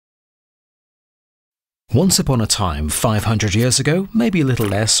Once upon a time, 500 years ago, maybe a little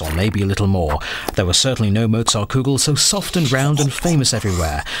less or maybe a little more, there was certainly no Mozartkugel so soft and round and famous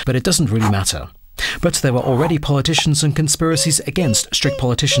everywhere, but it doesn't really matter. But there were already politicians and conspiracies against strict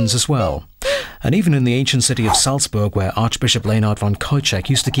politicians as well. And even in the ancient city of Salzburg, where Archbishop Leonard von Koicek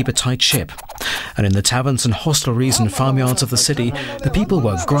used to keep a tight ship. And in the taverns and hostelries and farmyards of the city, the people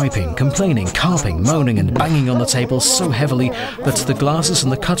were griping, complaining, carping, moaning and banging on the tables so heavily that the glasses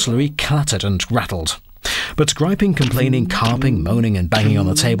and the cutlery clattered and rattled. But griping, complaining, carping, moaning and banging on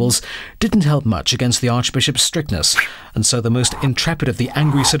the tables didn't help much against the Archbishop's strictness, and so the most intrepid of the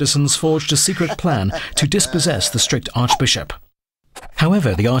angry citizens forged a secret plan to dispossess the strict Archbishop.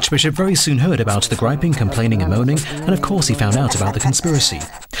 However, the Archbishop very soon heard about the griping, complaining and moaning, and of course he found out about the conspiracy.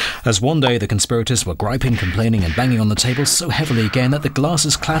 As one day the conspirators were griping, complaining and banging on the tables so heavily again that the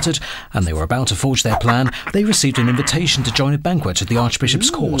glasses clattered and they were about to forge their plan, they received an invitation to join a banquet at the Archbishop's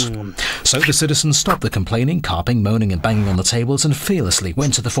court. So the citizens stopped the complaining, carping, moaning and banging on the tables and fearlessly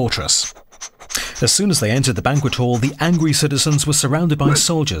went to the fortress. As soon as they entered the banquet hall, the angry citizens were surrounded by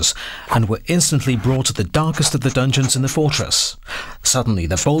soldiers and were instantly brought to the darkest of the dungeons in the fortress. Suddenly,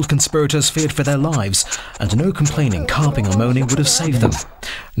 the bold conspirators feared for their lives, and no complaining, carping or moaning would have saved them.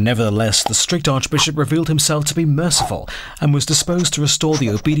 Nevertheless, the strict Archbishop revealed himself to be merciful and was disposed to restore the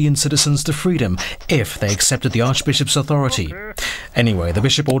obedient citizens to freedom if they accepted the Archbishop's authority. Anyway, the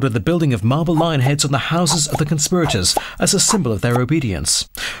bishop ordered the building of marble lion heads on the houses of the conspirators as a symbol of their obedience.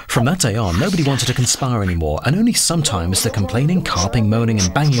 From that day on, nobody wanted to conspire anymore, and only sometimes the complaining, carping, moaning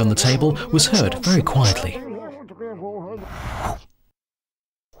and banging on the table was heard very quietly.